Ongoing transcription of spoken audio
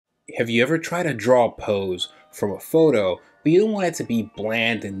Have you ever tried to draw a pose from a photo, but you don't want it to be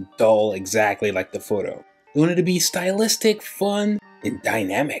bland and dull exactly like the photo? You want it to be stylistic, fun, and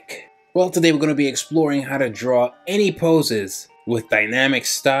dynamic. Well, today we're going to be exploring how to draw any poses with dynamic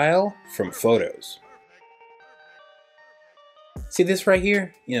style from photos. See this right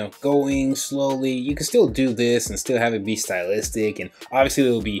here? Going slowly. You can still do this and still have it be stylistic, and obviously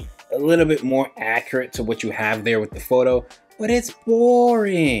it'll be a little bit more accurate to what you have there with the photo, but it's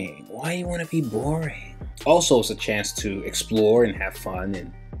boring. Why do you want to be boring? Also, it's a chance to explore and have fun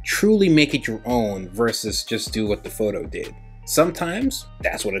and truly make it your own versus just do what the photo did. Sometimes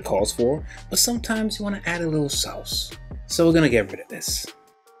that's what it calls for, but sometimes you want to add a little sauce. So we're going to get rid of this.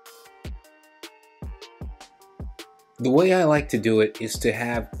 The way I like to do it is to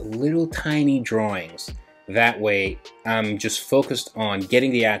have little tiny drawings. That way I'm just focused on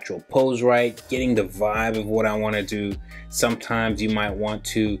getting the actual pose right, getting the vibe of what I want to do. Sometimes you might want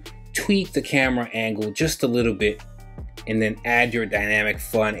to tweak the camera angle just a little bit and then add your dynamic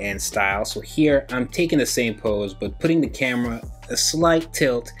fun and style. So here I'm taking the same pose but putting the camera a slight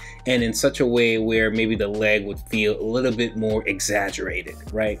tilt and in such a way where maybe the leg would feel a little bit more exaggerated,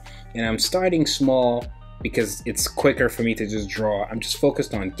 right? And I'm starting small because it's quicker for me to just draw. I'm just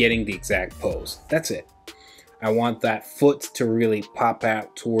focused on getting the exact pose. That's it. I want that foot to really pop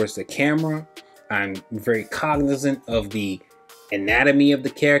out towards the camera. I'm very cognizant of the anatomy of the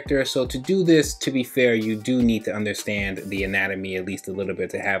character. So to do this, to be fair, you do need to understand the anatomy at least a little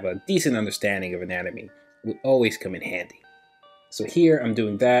bit. To have a decent understanding of anatomy would always come in handy. So here I'm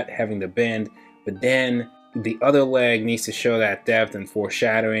doing that, having the bend, but then the other leg needs to show that depth and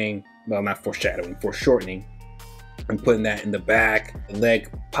foreshadowing. Well, not foreshadowing, foreshortening. I'm putting that in the back. The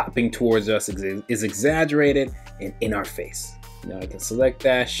leg popping towards us is exaggerated and in our face. Now I can select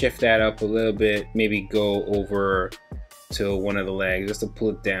that, shift that up a little bit, maybe go over to one of the legs just to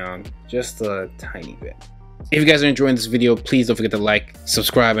pull it down just a tiny bit. If you guys are enjoying this video, please don't forget to like,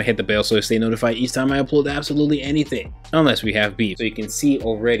 subscribe, and hit the bell so you stay notified each time I upload absolutely anything, unless we have beef. So you can see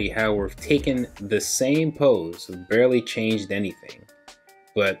already how we've taken the same pose, barely changed anything,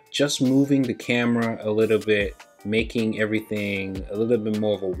 but just moving the camera a little bit, making everything a little bit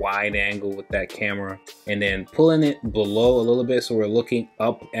more of a wide angle with that camera, and then pulling it below a little bit so we're looking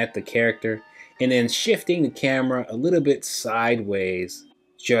up at the character, and then shifting the camera a little bit sideways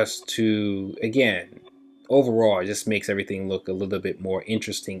just to, again, overall it just makes everything look a little bit more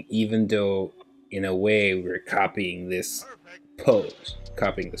interesting, even though in a way we're copying this pose,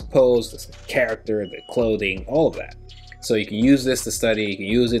 this character, the clothing, all of that. So you can use this to study, you can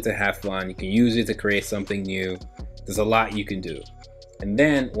use it to have fun, you can use it to create something new. There's a lot you can do. And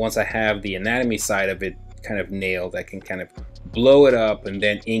then once I have the anatomy side of it kind of nailed, I can kind of blow it up and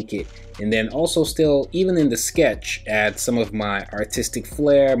then ink it. And then also still, even in the sketch, add some of my artistic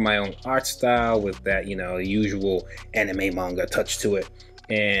flair, my own art style with that, usual anime manga touch to it.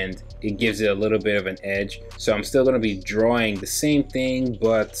 And it gives it a little bit of an edge. So I'm still going to be drawing the same thing,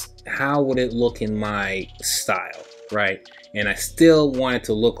 but how would it look in my style? Right? And I still want it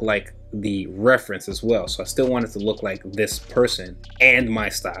to look like the reference as well. So I still want it to look like this person and my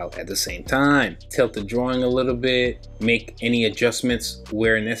style at the same time. Tilt the drawing a little bit, make any adjustments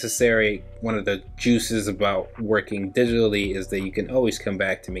where necessary. One of the juices about working digitally is that you can always come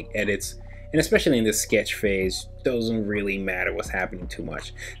back to make edits. And especially in this sketch phase, doesn't really matter what's happening too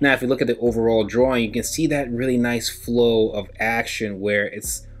much. Now, if you look at the overall drawing, you can see that really nice flow of action where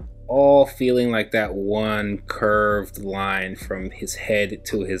it's all feeling like that one curved line from his head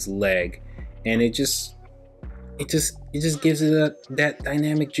to his leg, and it just gives it that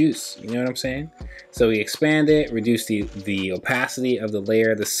dynamic juice. You know what I'm saying? So we expand it, reduce the opacity of the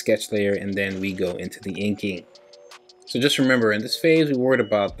layer, the sketch layer, and then we go into the inking. So just remember, in this phase we worried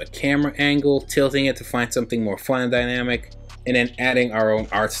about the camera angle, tilting it to find something more fun and dynamic, and then adding our own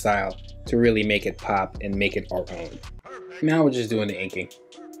art style to really make it pop and make it our own. Now we're just doing the inking.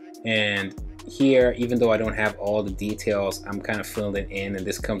 And here, even though I don't have all the details, I'm kind of filling it in, and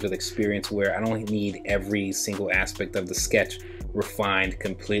this comes with experience where I don't need every single aspect of the sketch refined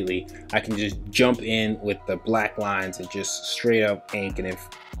completely. I can just jump in with the black lines and just straight up ink, and if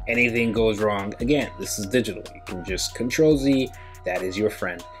anything goes wrong, again, this is digital. You can just Control Z, that is your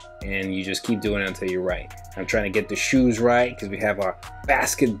friend, and you just keep doing it until you're right. I'm trying to get the shoes right because we have our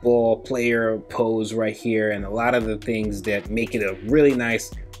basketball player pose right here, and a lot of the things that make it a really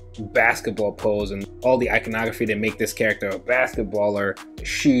nice basketball pose and all the iconography that make this character a basketballer, the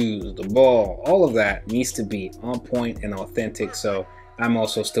shoes, the ball, all of that needs to be on point and authentic. So I'm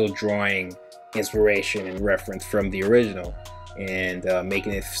also still drawing inspiration and reference from the original and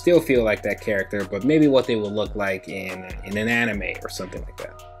making it still feel like that character, but maybe what they would look like in an anime or something like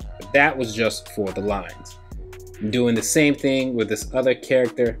that. But That was just for the lines. I'm doing the same thing with this other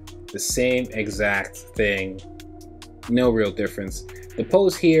character, the same exact thing, no real difference. The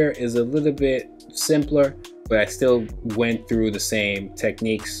pose here is a little bit simpler, but I still went through the same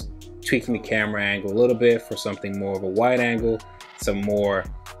techniques, tweaking the camera angle a little bit for something more of a wide angle, some more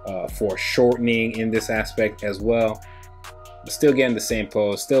foreshortening in this aspect as well. But still getting the same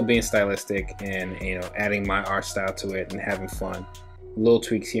pose, still being stylistic, and adding my art style to it and having fun. Little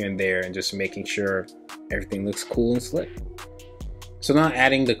tweaks here and there, and just making sure everything looks cool and slick. So now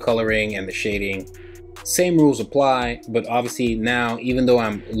adding the coloring and the shading, same rules apply, but obviously now, even though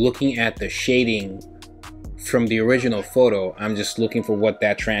I'm looking at the shading from the original photo, I'm just looking for what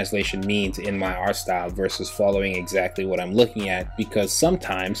that translation means in my art style versus following exactly what I'm looking at, because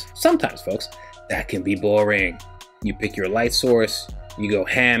sometimes folks, that can be boring. You pick your light source, you go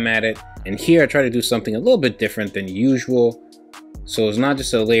ham at it, and here I try to do something a little bit different than usual. So it's not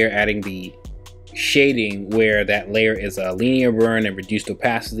just a layer adding the shading where that layer is a linear burn and reduced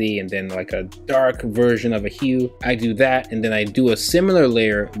opacity and then like a dark version of a hue. I do that, and then I do a similar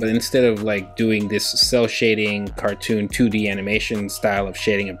layer, but instead of like doing this cell shading cartoon 2D animation style of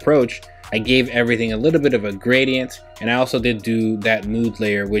shading approach, I gave everything a little bit of a gradient. And I also did do that mood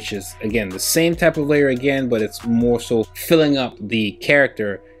layer, which is again the same type of layer again, but it's more so filling up the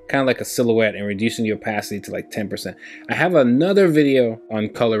character, kind of like a silhouette, and reducing the opacity to like 10%. I have another video on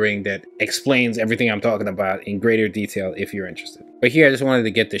coloring that explains everything I'm talking about in greater detail if you're interested. But here I just wanted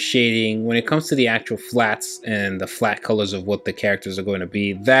to get the shading. When it comes to the actual flats and the flat colors of what the characters are going to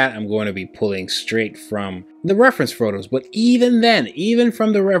be, that I'm going to be pulling straight from the reference photos. But even then, even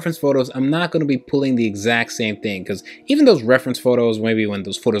from the reference photos, I'm not going to be pulling the exact same thing, because even those reference photos, maybe when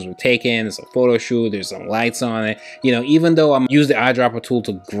those photos were taken, it's a photo shoot, there's some lights on it, even though I'm use the eyedropper tool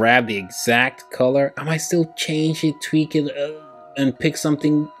to grab the exact color, I might still change it, tweak it, and pick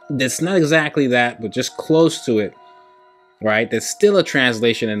something that's not exactly that, but just close to it, right? There's still a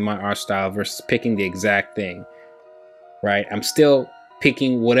translation in my art style versus picking the exact thing, right? I'm still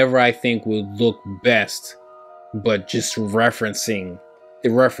picking whatever I think will look best, but just referencing the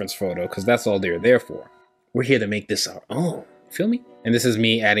reference photo, because that's all they're there for. We're here to make this our own, feel me? And this is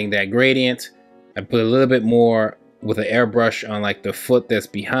me adding that gradient. I put a little bit more with an airbrush on like the foot that's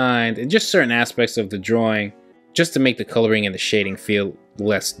behind, and just certain aspects of the drawing, just to make the coloring and the shading feel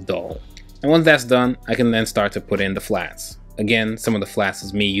less dull. And once that's done, I can then start to put in the flats. Again, some of the flats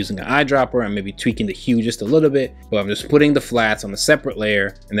is me using an eyedropper and maybe tweaking the hue just a little bit, but I'm just putting the flats on a separate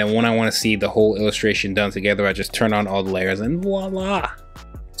layer, and then when I want to see the whole illustration done together, I just turn on all the layers and voila!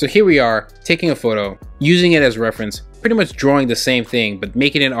 So here we are, taking a photo, using it as reference, pretty much drawing the same thing, but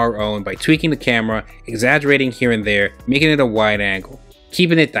making it our own by tweaking the camera, exaggerating here and there, making it a wide angle,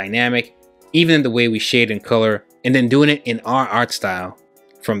 keeping it dynamic, even in the way we shade and color, and then doing it in our art style.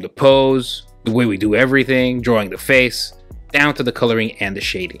 From the pose, the way we do everything, drawing the face, down to the coloring and the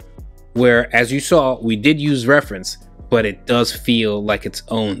shading. Where, as you saw, we did use reference, but it does feel like its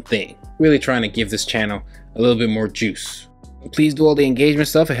own thing. Really trying to give this channel a little bit more juice. Please do all the engagement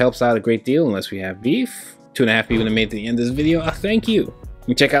stuff, it helps out a great deal, unless we have beef. 2.5 people that made it to the end of this video, thank you.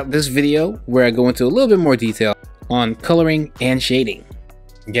 And check out this video where I go into a little bit more detail on coloring and shading.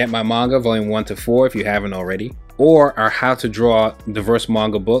 Get my manga volume 1 to 4 if you haven't already, or our how to draw diverse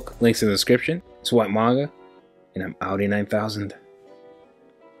manga book, links in the description. It's White Manga, and I'm Audi 9000.